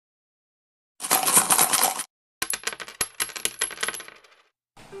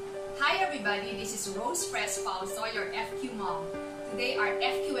Hi everybody, this is Rose Fausto, your FQ mom. Today our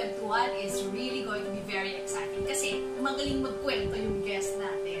FQwentuhan is really going to be very exciting kasi magaling magkwento yung guest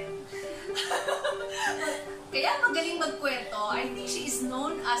natin. Kaya magaling magkwento, I think she is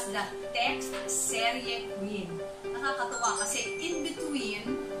known as the text Serye Queen. Nakakatuwa kasi in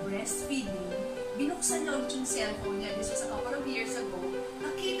between breastfeeding, binuksan niya ulit yung cellphone niya. This was a couple of years ago.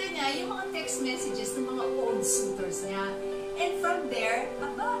 Nakita niya yung mga text messages ng mga old suitors niya. And from there,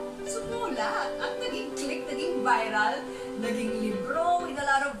 sumulat. At naging click, naging viral, naging libro with a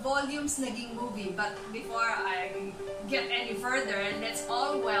lot of volumes, naging movie. But before I get any further, let's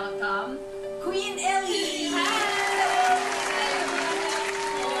all welcome Queen Elly! Hi!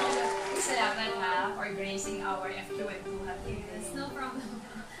 Salamat ha for gracing our FQwentuhan. Yes, no problem.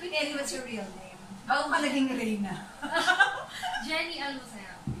 Queen Elly, what's your real name? Bago ka naging Reyna? Jenny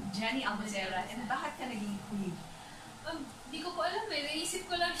Almocera. Jenny Almocera. And bakit ka naging Queen? Di ko po alam eh. Naisip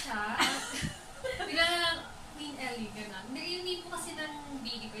ko lang siya. Bigla na lang Queen Elly, gano'n. Yung name po kasi ng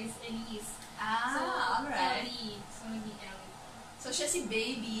baby ko is Elise. So, alright. Elly. So, naging Elly. So, siya si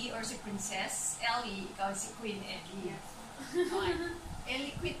baby or si Princess Elly, ikaw si Queen Elly. Yes. Okay.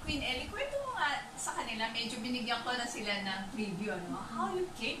 Queen Elly, kwento mo nga sa kanila, medyo binigyan ko na sila ng preview, no? How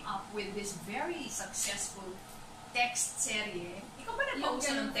you came up with this very successful text serye. Ikaw ba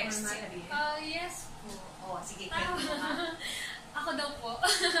nag-pauso ng text serye? Yes po. Oh, sige, kwento mo nga. Ako daw po.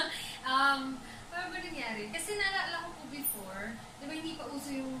 Paano ba nangyari? Kasi naalala ko po before, di ba hindi pa uso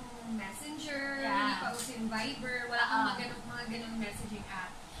yung Messenger, hindi pa uso yung Viber, wala kang mga ganong messaging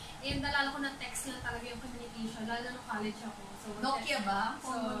app. And naalala ko na text lang talaga yung communication, lalo nung college ako. So, Nokia ba?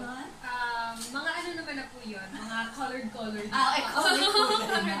 So, mga ano naman na po yun, mga colored. Colored.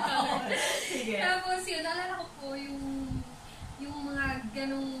 Sige. Tapos yun, naalala ko po yung mga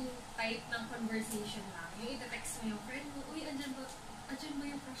ganong type ng conversation lang. Yung ita-text mo yung friend mo, uy, andyan ba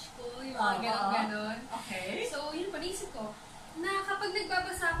yung crush ko? Yung mga ganon. Okay. So, yun, panisip ko, na kapag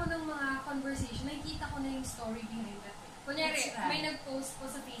nagbabasa ako ng mga conversation, nakikita ko na yung story behind that. Kunyari, may nag-post po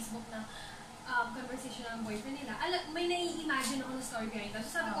sa Facebook na conversation ng boyfriend nila. May nai-imagine ako ng story behind that.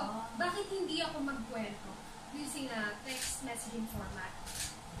 So, sabi ko, bakit hindi ako magkwento using a text messaging format?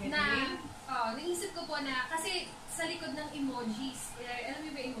 Naisip ko po na, kasi sa likod ng emojis, alam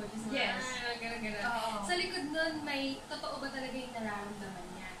mo ba emojis? Yes. Gano'n. Sa likod nun, may totoo ba talaga yung nararamdaman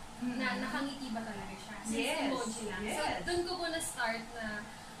niya? Na nakangiti ba talaga siya? Since emoji lang. Yes. So, dun ko po na-start na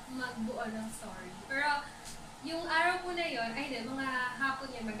magbuo ng story. Pero, yung araw po na yun, mga hapon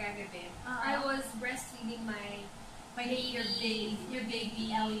yan magagabi. I was breastfeeding my baby. Your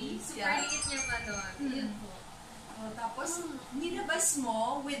baby Elly. Super liit niya pa doon. Yun po. Tapos, nilabas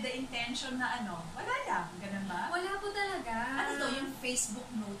mo with the intention na wala lang, ganun ba? Wala po talaga. Ano to, yung Facebook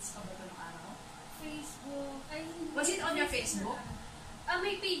notes ka ba ito ng araw? Facebook? Was it on your Facebook?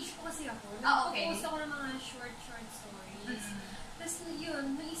 May page po kasi ako. Okay. Nagpo-post ako ng mga short stories. Tapos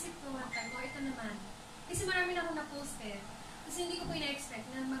yun, naisip ko one time, ito naman. Kasi marami na akong na-post eh. Kasi hindi ko po ina-expect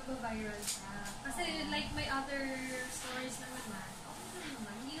na magpa-viral siya. Kasi like my other stories na naman,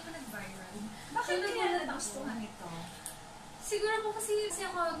 hindi naman nag-viral. Bakit kaya nagustuhan ito? Siguro po kasi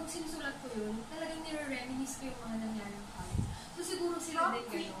ako, kung sinusulat ko yun, talagang nire-reminisce ko yung mga nangyari ng college. So siguro sila din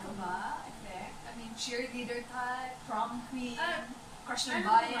queen ka ba? I mean, cheerleader type, prom queen, crush ng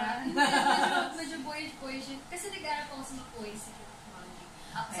bayan. Medyo boyish. Kasi nag-aaral po ako sa mga boys technology.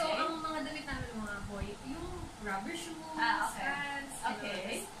 Okay. So, ang mga damit namin ng mga boy, yung rubber shoes, pants,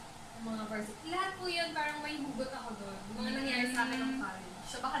 yung mga varsity. Lahat po yun, parang may hugot ako doon. Mga nangyari sa akin ng college.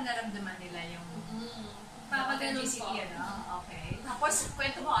 So, baka naramdaman nila yung papaganon po. Okay. Tapos,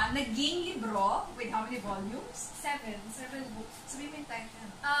 kwento mo naging libro with how many volumes? 7 books. Sabihin mo yung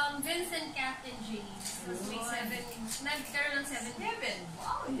title. Vincent, Kath, and James. Tapos may 7. Nagkaroon ng 7. 7?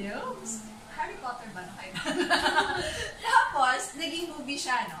 Wow, yes. Harry Potter ba na kayo? Tapos, naging movie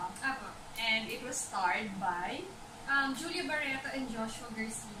siya, no? Apo. And it was starred by? Julia Barretto and Joshua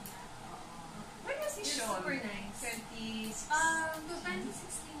Garcia. When was he shown? Super nice. 2016.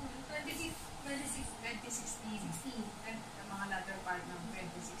 2016. Mga latter part ng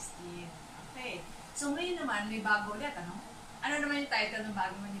 2016. Okay. So, ngayon naman, may bago ulit, ano? Ano naman yung title ng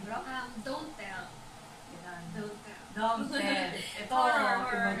bago mo libro? Don't Tell. Don't Tell. Don't Tell. Ito,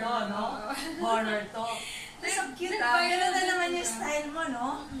 horror to, no? Horror to. So cute, Ganun na naman yung style mo,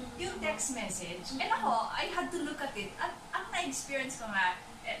 no? Yung text message. And ako, I had to look at it. At ang na-experience ko nga,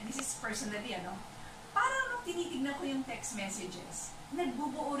 this is personally, parang nung tinitignan ko yung text messages,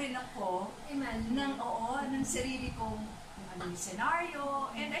 nagbubuo rin ako ng sarili kong yung scenario.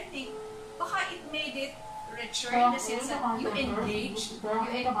 And I think, baka it made it richer in the sense that you engage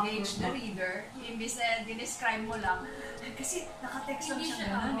the reader, imbis na dinescribe mo lang. Kasi nakatext lang siya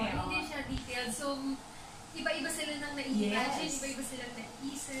gano'n eh. Hindi siya detailed. So, iba-iba sila nang na-imagine, iba-iba sila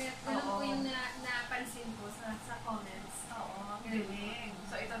naisip. Ganun po yung napansin ko sa comments. Oo, galing.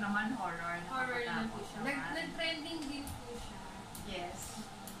 So, ito naman horror. Horror naman po siya. Nag-trending din po siya. Yes.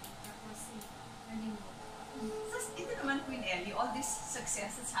 Tapos, galing mo. So, ito naman, Queen Elly, all this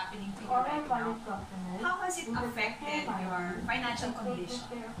success that's happening to you right now, how has it affected your financial condition?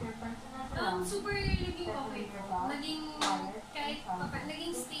 Super naging okay po.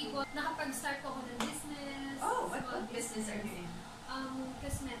 Naging stable. Nakapag-start ko ako ng business. Oh, what business are you in?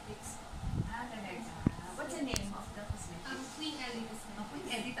 Cosmetics. Talaga. What's the name of the cosmetics? Queen Elly Cosmetics. Queen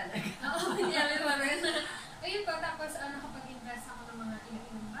Elly talaga. Oo, Queen Elly pa rin. Ayun po, tapos nakapag-invest ako ng mga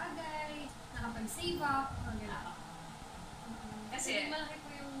ilang bagay, nakapag-save up, kasi malaki po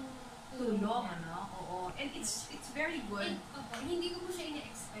yung tulong, ano? Oo. And it's very good. Hindi ko po siya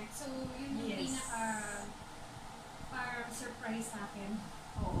ina-expect. So, yun yung parang surprise sa akin.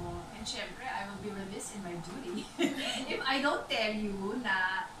 Oo. And syempre, I will be remiss in my duty if I don't tell you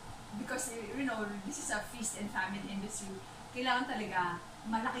na, because, you know, this is a feast and famine industry, kailangan talaga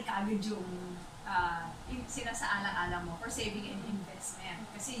malaki kagad yung sinasaalang-alang mo for saving and investment.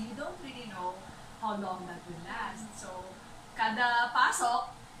 Kasi you don't really know how long that will last. So, kada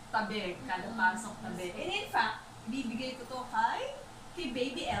pasok, tabi. Kada pasok, tabi. And in fact, bibigay ko to kay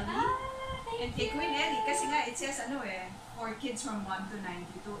Baby Elly and kay Queen Elly. Kasi nga, it says for kids from 1 to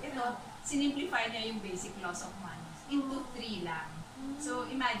 92. Ito, sinimplify niya yung basic laws of money into 3 lang. So,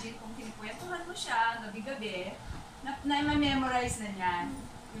 imagine kung kinikwentuhan mo siya gabi-gabi, na-memorize na niya.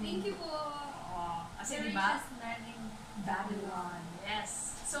 Thank you po. Kasi diba? Babylon.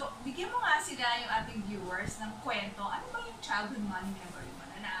 Yes. So, bigyan mo nga sila yung ating viewers ng kwento. Ano ba yung childhood money memory mo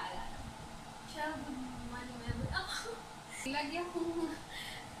na naaalala mo? Childhood money memory? Lagi akong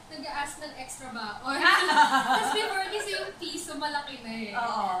nag-a-ask ng extra baon. Tapos before kasi yung piso malaki na eh.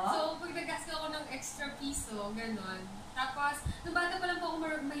 So, pag nag-ask ako ng extra piso, ganon. Tapos, nung bata pa lang po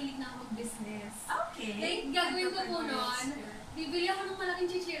ako mahilig na ako mag-business. Okay. Like, gagawin ko po nun, bibili ako ng malaking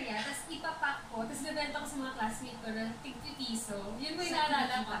chichirya, tapos ipapack ko, tapos bibenta ko sa mga classmate ko na tig-piso. Yun mo yung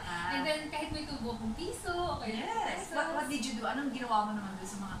naalala ko. And then, kahit may tubo kong piso, okay. Yes. What did you do? Anong ginawa mo naman doon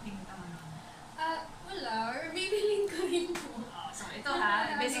sa mga kinita mo naman? Wala. Or bibilin ko rin po. So, ito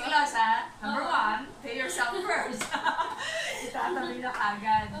basic laws Number 1, pay yourself first. Itatabi na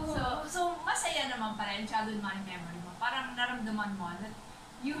kagad. So, masaya naman pala yung childhood money memory mo. Parang naramdaman mo that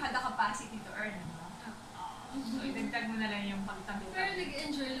you had the capacity to earn, no? So, idagdag mo na lang yung pagtabi. Pero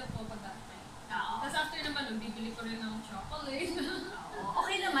nag-enjoy lang po pag that-time. Tapos after naman, bibili ko rin ng chocolate.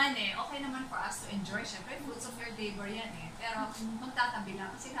 Okay naman Okay naman for us to enjoy. Siyempre, fruits of your labor yan Pero magtatabi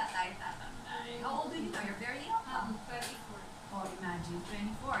lang kasi lahat tayo tatanda. How old are you now? You're very young. 24. Oh, imagine,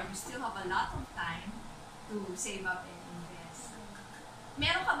 24. You still have a lot of time to save up and invest.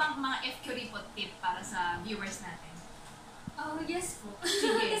 Meron ka bang mga FQripot tip para sa viewers natin? Yes po.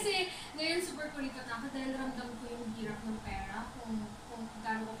 Kasi ngayon super kuripot ako dahil ramdam ko yung hirap ng pera, kung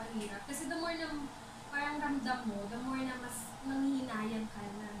gaano ko kahirap. Kasi the more na parang ramdam mo, the more na mas nanghihinayan ka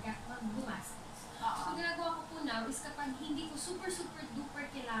na gumastos. So ginagawa ko po now is kapag hindi ko super duper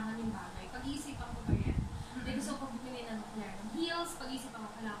kailangan yung bagay, pag-iisipan ko ba yan? Like gusto ko bumili ng heels, pag-iisipan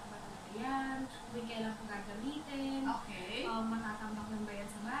ko kailangan ko ba talaga yan? May kailan ko gagamitin? Okay. Matatambak ng bayan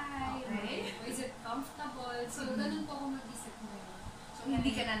sa bahay? Okay. Is it comfortable? So ganun po ako mag-isip ngayon. So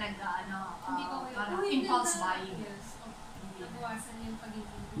hindi ka na hindi ko parang impulse buying. Yes. Nabawasan yung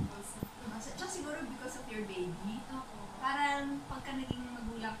pagiging impulsive. Tsaka siguro because of your baby, Oo. parang pagka naging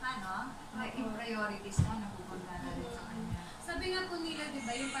magulang ka, no? Yung priorities mo, napupunta na rin sa kanya. Sabi nga po nila, di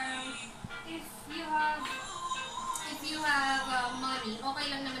ba, yung parang if you have money, okay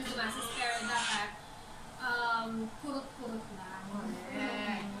lang naman gumastos, pero dapat kurot-kurot lang.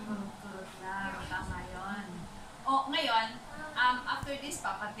 Correct. Kurot-kurot lang. Tama yun. Ngayon, after this,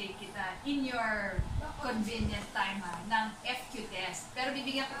 papatake kita in your convenient time ng FQ test. Pero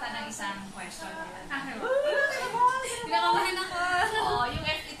bibigyan kita ng isang question. Pinakamahan ako. Yung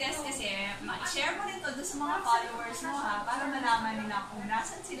FQ test kasi, share mo rin to doon sa mga followers mo para malaman nila kung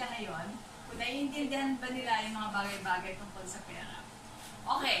nasan sila ngayon, kung naiintindihan ba nila yung mga bagay-bagay tungkol sa pera.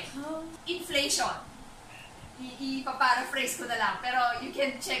 Okay. Inflation. Ipaparaphrase ko na lang. Pero you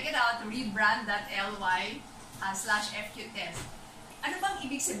can check it out, rebrand.ly/FQtest. Ano bang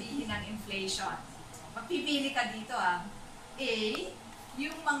ibig sabihin ng inflation? Magpipili ka dito A,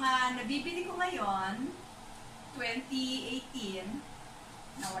 yung mga nabibili ko ngayon, 2018,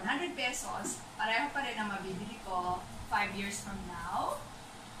 na 100 pesos, pareho pa rin ang mabibili ko 5 years from now.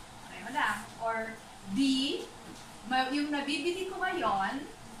 Pareho lang. Or B, yung nabibili ko ngayon,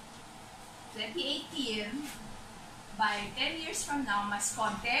 2018, by 10 years from now, mas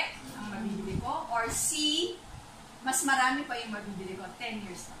konti ang mabibili ko. Or C, mas marami pa yung mabibili ko 10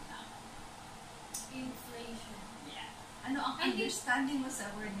 years from now. Inflation. Yeah. Ano ang understanding mo sa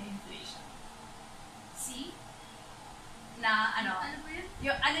word na inflation? C? Na ano? Ano po yun?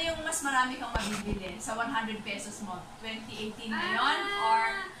 Yung mas marami kang mabibili sa 100 pesos mo, 2018 ngayon?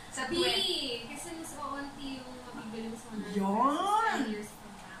 Or sa B! 20... Kasi mas oonti yung mabibili mo sa 100 Yun! pesos 10 years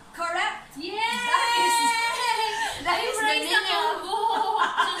from now. Correct! Yes! That is the meaning of...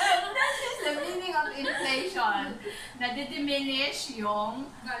 That is the meaning of inflation. Nadi-diminish yung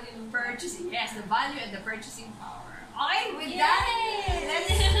value ng purchasing. Yes, the value and the purchasing power. Okay, with Yay! that,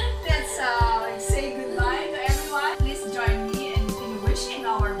 let's